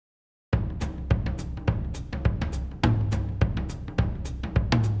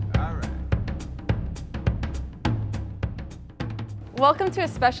Welcome to a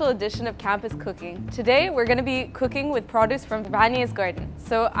special edition of Campus Cooking. Today we're going to be cooking with produce from Vanier's Garden.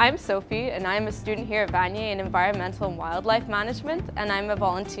 So I'm Sophie and I'm a student here at Vanier in Environmental and Wildlife Management, and I'm a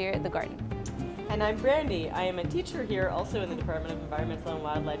volunteer at the garden. And I'm Brandy. I am a teacher here also in the Department of Environmental and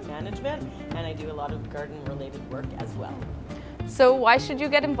Wildlife Management, and I do a lot of garden related work as well. So why should you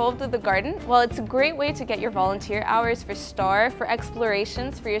get involved with the garden? Well, it's a great way to get your volunteer hours for STAR, for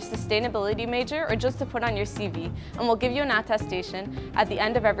explorations, for your sustainability major, or just to put on your CV. And we'll give you an attestation at the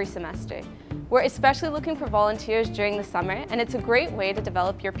end of every semester. We're especially looking for volunteers during the summer, and it's a great way to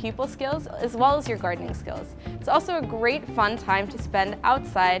develop your people skills as well as your gardening skills. It's also a great fun time to spend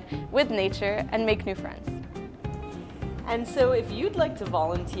outside with nature and make new friends. And so if you'd like to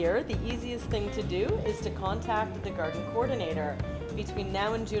volunteer, the easiest thing to do is to contact the garden coordinator. Between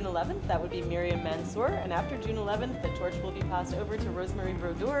now and June 11th, that would be Miriam Mansour, and after June 11th, the torch will be passed over to Rosemary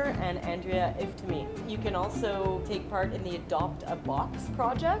Brodeur and Andrea Iftemi. You can also take part in the Adopt a Box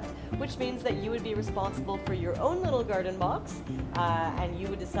project, which means that you would be responsible for your own little garden box, and you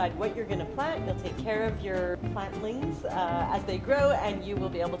would decide what you're going to plant. You'll take care of your plantlings as they grow, and you will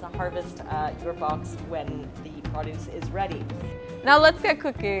be able to harvest your box when the produce is ready. Now let's get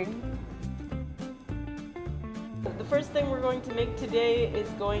cooking. The first thing we're going to make today is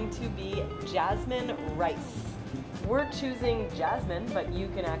going to be jasmine rice. We're choosing jasmine, but you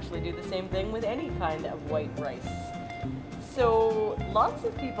can actually do the same thing with any kind of white rice. So lots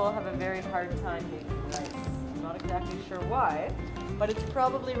of people have a very hard time making rice. I'm not exactly sure why, but it's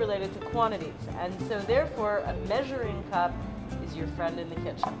probably related to quantities. And so therefore a measuring cup is your friend in the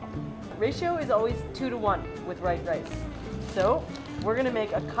kitchen. Ratio is always 2 to 1 with white rice. So we're going to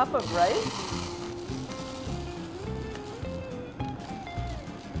make a cup of rice.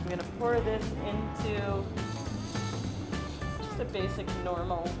 I'm going to pour this into just a basic,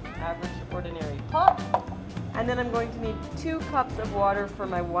 normal, average, ordinary pot. And then I'm going to need 2 cups of water for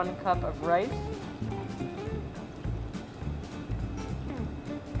my 1 cup of rice.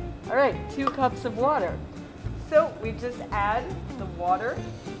 All right, 2 cups of water. So we just add the water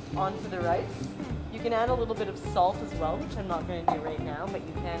onto the rice. You can add a little bit of salt as well, which I'm not going to do right now, but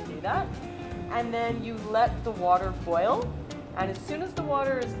you can do that. And then you let the water boil. And as soon as the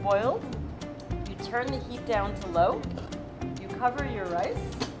water is boiled, you turn the heat down to low, you cover your rice,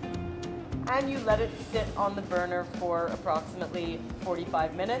 and you let it sit on the burner for approximately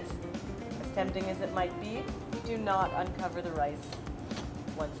 45 minutes. As tempting as it might be, do not uncover the rice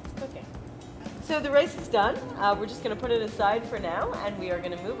once it's cooking. So the rice is done. We're just going to put it aside for now, and we are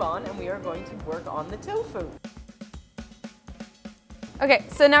going to move on, and we are going to work on the tofu. Okay,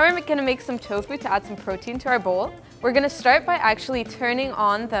 so now we're going to make some tofu to add some protein to our bowl. We're going to start by actually turning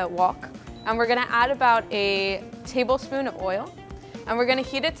on the wok, and we're going to add about a tablespoon of oil, and we're going to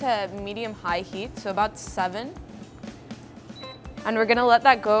heat it to medium-high heat, so about 7. And we're going to let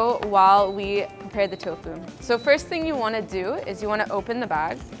that go while we prepare the tofu. So first thing you want to do is you want to open the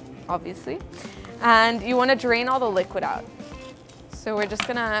bag, obviously, and you want to drain all the liquid out. So we're just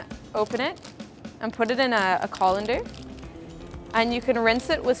going to open it and put it in a colander. And you can rinse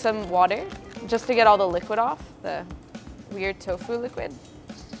it with some water just to get all the liquid off, the weird tofu liquid.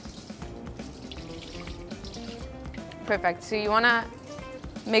 Perfect. So you want to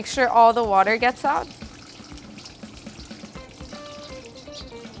make sure all the water gets out.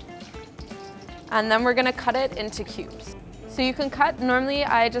 And then we're going to cut it into cubes. So you can cut, normally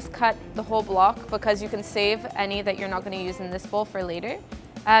I just cut the whole block because you can save any that you're not going to use in this bowl for later.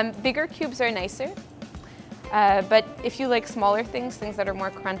 Bigger cubes are nicer. But if you like smaller things, things that are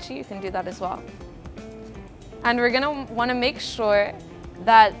more crunchy, you can do that as well. And we're going to want to make sure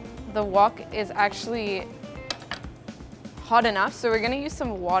that the wok is actually hot enough. So we're going to use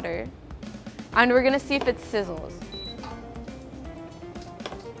some water, and we're going to see if it sizzles.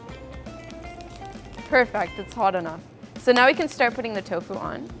 Perfect, it's hot enough. So now we can start putting the tofu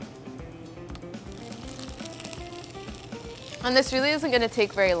on. And this really isn't going to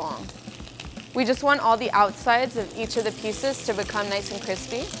take very long. We just want all the outsides of each of the pieces to become nice and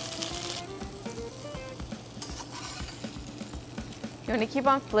crispy. You want to keep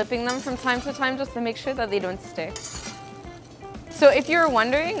on flipping them from time to time just to make sure that they don't stick. So if you're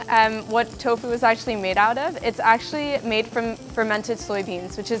wondering what tofu is actually made out of, it's actually made from fermented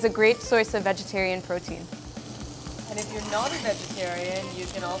soybeans, which is a great source of vegetarian protein. And if you're not a vegetarian, you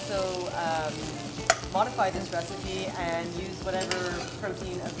can also modify this recipe and use whatever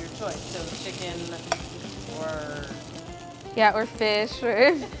protein of your choice. So chicken or... Yeah, or fish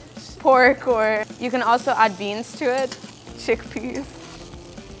or pork, or you can also add beans to it, chickpeas.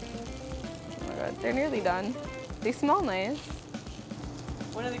 Oh my god, they're nearly done. They smell nice.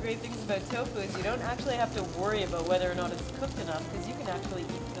 One of the great things about tofu is you don't actually have to worry about whether or not it's cooked enough because you can actually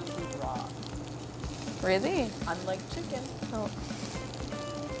eat tofu raw. Really? Unlike chicken. Oh,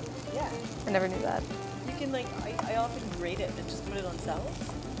 Yeah. I never knew that. You can I often grate it and just put it on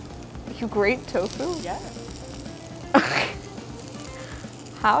salads. You grate tofu? Yeah.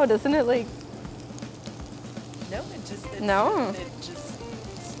 How? Doesn't it like... No,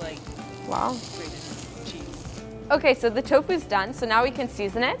 it's like Wow. grated cheese. Okay, so the tofu's done, so now we can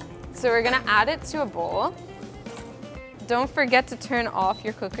season it. So we're gonna add it to a bowl. Don't forget to turn off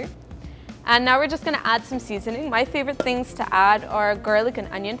your cooker. And now we're just gonna add some seasoning. My favorite things to add are garlic and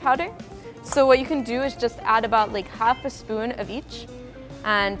onion powder. So what you can do is just add about like half a spoon of each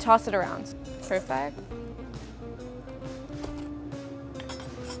and toss it around. Perfect.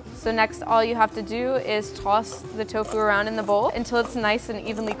 So next, all you have to do is toss the tofu around in the bowl until it's nice and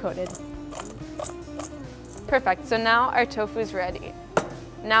evenly coated. Perfect, so now our tofu is ready.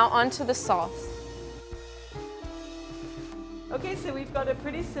 Now onto the sauce. Okay, so we've got a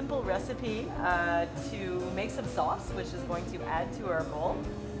pretty simple recipe to make some sauce, which is going to add to our bowl.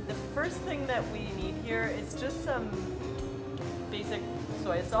 The first thing that we need here is just some basic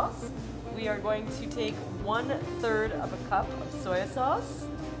soy sauce. We are going to take 1/3 of a cup of soy sauce.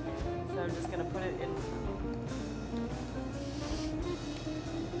 So I'm just going to put it in.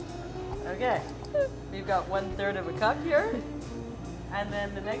 Okay, we've got 1/3 of a cup here. And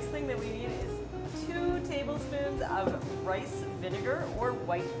then the next thing that we need is 2 tablespoons of rice vinegar or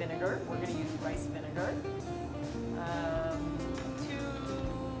white vinegar. We're going to use rice vinegar.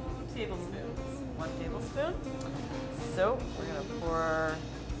 2 tablespoons. 1 tablespoon. So we're going to pour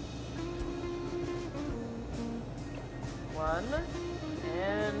 1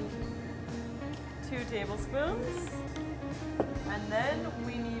 and 2 tablespoons. And then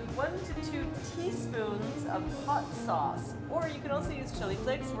we need 1 to 2 teaspoons of hot sauce. Or you can also use chili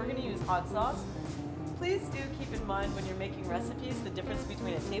flakes. We're going to use hot sauce. Please do keep in mind when you're making recipes the difference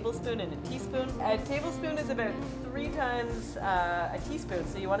between a tablespoon and a teaspoon. A tablespoon is about 3 times a teaspoon,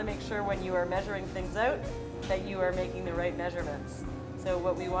 so you want to make sure when you are measuring things out that you are making the right measurements. So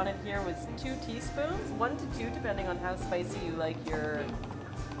what we wanted here was 2 teaspoons, 1 to 2 depending on how spicy you like your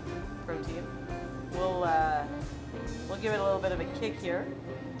protein. We'll give it a little bit of a kick here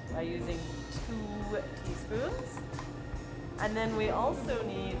by using 2 teaspoons. And then we also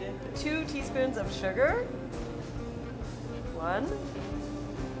need 2 teaspoons of sugar. 1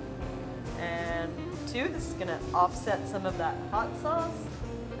 and 2. This is going to offset some of that hot sauce.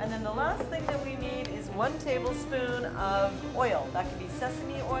 And then the last thing that we need is 1 tablespoon of oil. That could be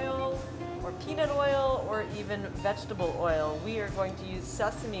sesame oil or peanut oil or even vegetable oil. We are going to use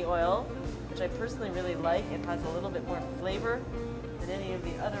sesame oil, which I personally really like. It has a little bit more flavor than any of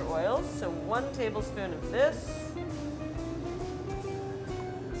the other oils. So 1 tablespoon of this.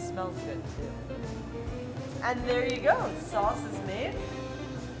 Smells good too. And there you go, sauce is made.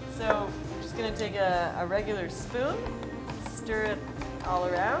 So we're just gonna take a regular spoon, stir it all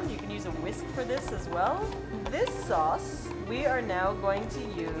around. You can use a whisk for this as well. This sauce we are now going to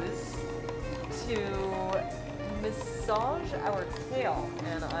use to massage our kale.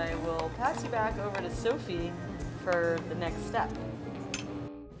 And I will pass you back over to Sophie for the next step.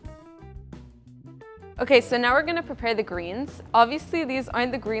 Okay, so now we're gonna prepare the greens. Obviously, these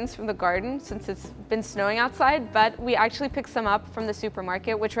aren't the greens from the garden since it's been snowing outside, but we actually picked some up from the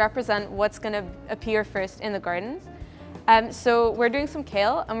supermarket, which represent what's gonna appear first in the gardens. So we're doing some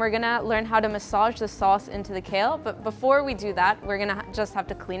kale, and we're gonna learn how to massage the sauce into the kale, but before we do that, we're gonna just have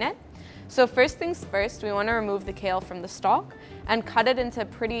to clean it. So first things first, we wanna remove the kale from the stalk and cut it into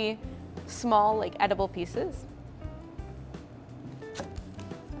pretty small, like edible pieces.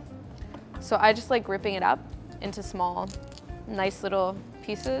 So I just like ripping it up into small, nice little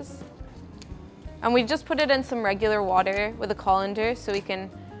pieces. And we just put it in some regular water with a colander so we can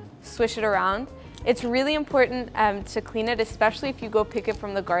swish it around. It's really important to clean it, especially if you go pick it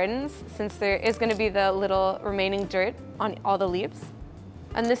from the gardens, since there is going to be the little remaining dirt on all the leaves.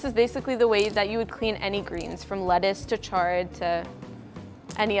 And this is basically the way that you would clean any greens, from lettuce to chard to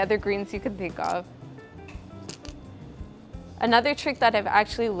any other greens you could think of. Another trick that I've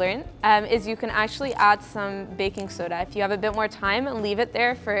actually learned is you can actually add some baking soda if you have a bit more time and leave it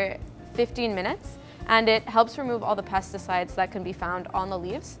there for 15 minutes. And it helps remove all the pesticides that can be found on the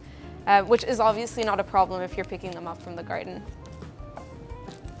leaves, which is obviously not a problem if you're picking them up from the garden.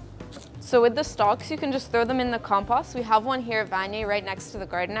 So with the stalks, you can just throw them in the compost. We have one here at Vanier right next to the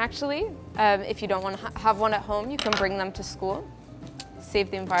garden actually. If you don't want to have one at home, you can bring them to school. Save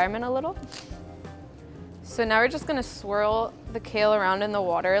the environment a little. So now we're just gonna swirl the kale around in the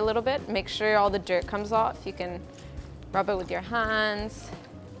water a little bit. Make sure all the dirt comes off. You can rub it with your hands.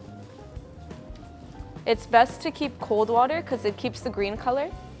 It's best to keep cold water because it keeps the green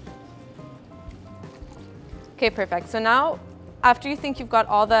color. Okay, perfect. So now, after you think you've got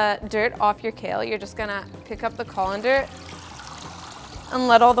all the dirt off your kale, you're just gonna pick up the colander and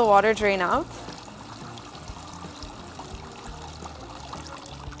let all the water drain out.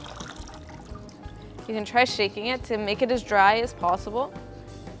 You can try shaking it to make it as dry as possible.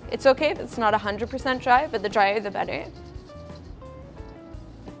 It's okay if it's not 100% dry, but the drier the better.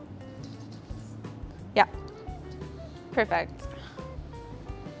 Yeah, perfect.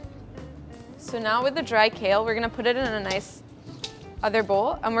 So now with the dry kale, we're gonna put it in a nice other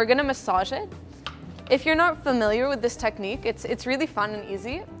bowl and we're gonna massage it. If you're not familiar with this technique, it's really fun and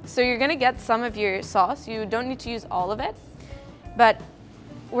easy. So you're gonna get some of your sauce. You don't need to use all of it, but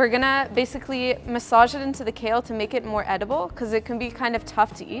we're gonna basically massage it into the kale to make it more edible because it can be kind of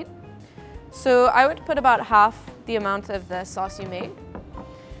tough to eat. So I would put about half the amount of the sauce you made.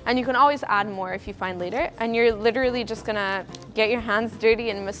 And you can always add more if you find later. And you're literally just gonna get your hands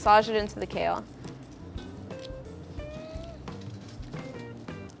dirty and massage it into the kale.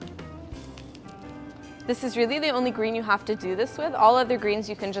 This is really the only green you have to do this with. All other greens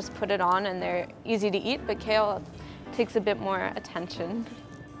you can just put it on and they're easy to eat, but kale takes a bit more attention.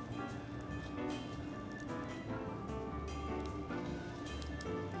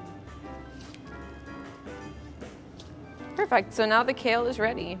 Perfect, so now the kale is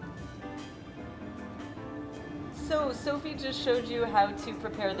ready. So Sophie just showed you how to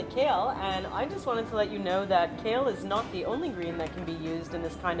prepare the kale, and I just wanted to let you know that kale is not the only green that can be used in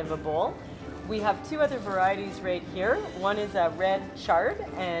this kind of a bowl. We have two other varieties right here. One is a red chard,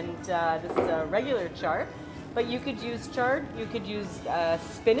 and this is a regular chard. But you could use chard, you could use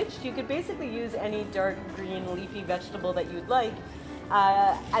spinach, you could basically use any dark green leafy vegetable that you'd like.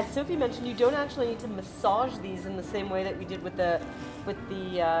 As Sophie mentioned, you don't actually need to massage these in the same way that we did with the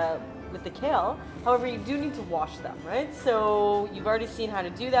kale. However, you do need to wash them, right? So you've already seen how to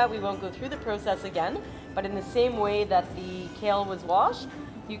do that. We won't go through the process again, but in the same way that the kale was washed,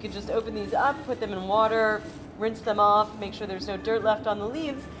 you could just open these up, put them in water, rinse them off, make sure there's no dirt left on the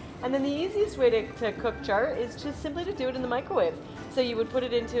leaves. And then the easiest way to cook chard is just simply to do it in the microwave. So you would put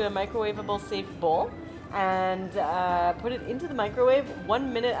it into a microwavable safe bowl and put it into the microwave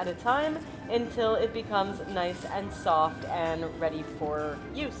 1 minute at a time until it becomes nice and soft and ready for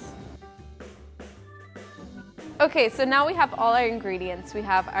use. Okay, so now we have all our ingredients. We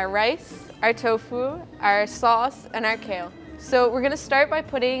have our rice, our tofu, our sauce, and our kale. So we're gonna start by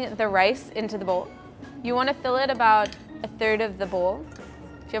putting the rice into the bowl. You wanna fill it about 1/3 of the bowl,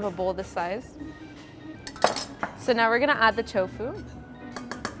 if you have a bowl this size. So now we're gonna add the tofu.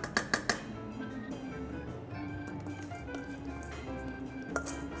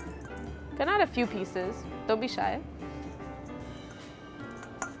 Gonna add a few pieces, don't be shy.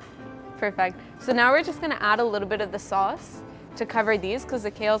 Perfect. So now we're just gonna add a little bit of the sauce to cover these because the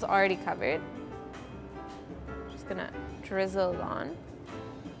kale's already covered. Just gonna drizzle it on.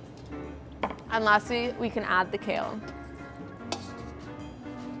 And lastly, we can add the kale.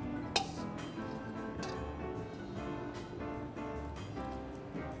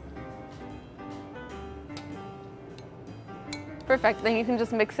 Perfect, then you can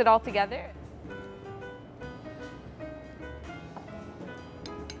just mix it all together.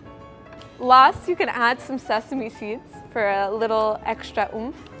 Last, you can add some sesame seeds for a little extra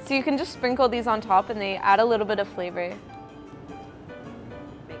oomph. So you can just sprinkle these on top and they add a little bit of flavor.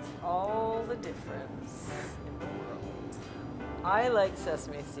 Makes all the difference in the world. I like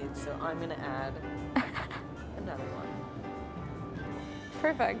sesame seeds, so I'm gonna add another one.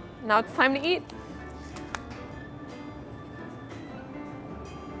 Perfect, now it's time to eat.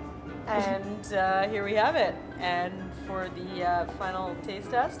 And here we have it. And for the final taste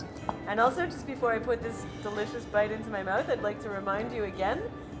test. And also, just before I put this delicious bite into my mouth, I'd like to remind you again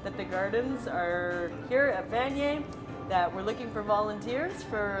that the gardens are here at Vanier, that we're looking for volunteers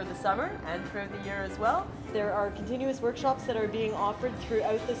for the summer and throughout the year as well. There are continuous workshops that are being offered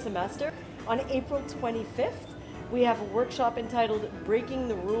throughout the semester. On April 25th, we have a workshop entitled Breaking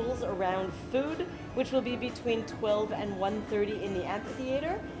the Rules Around Food, which will be between 12 and 1:30 in the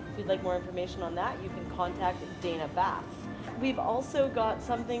amphitheater. If you'd like more information on that, you can contact Dana Bath. We've also got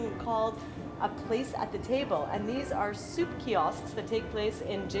something called A Place at the Table, and these are soup kiosks that take place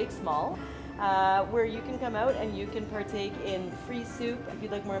in Jake's Mall, where you can come out and you can partake in free soup. If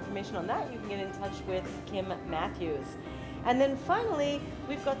you'd like more information on that, you can get in touch with Kim Matthews. And then finally,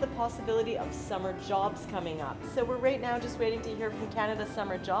 we've got the possibility of summer jobs coming up. So we're right now just waiting to hear from Canada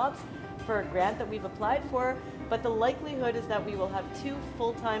Summer Jobs for a grant that we've applied for, but the likelihood is that we will have 2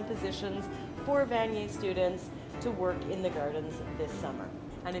 full-time positions for Vanier students to work in the gardens this summer.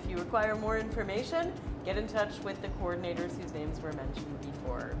 And if you require more information, get in touch with the coordinators whose names were mentioned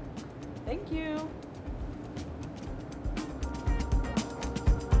before. Thank you.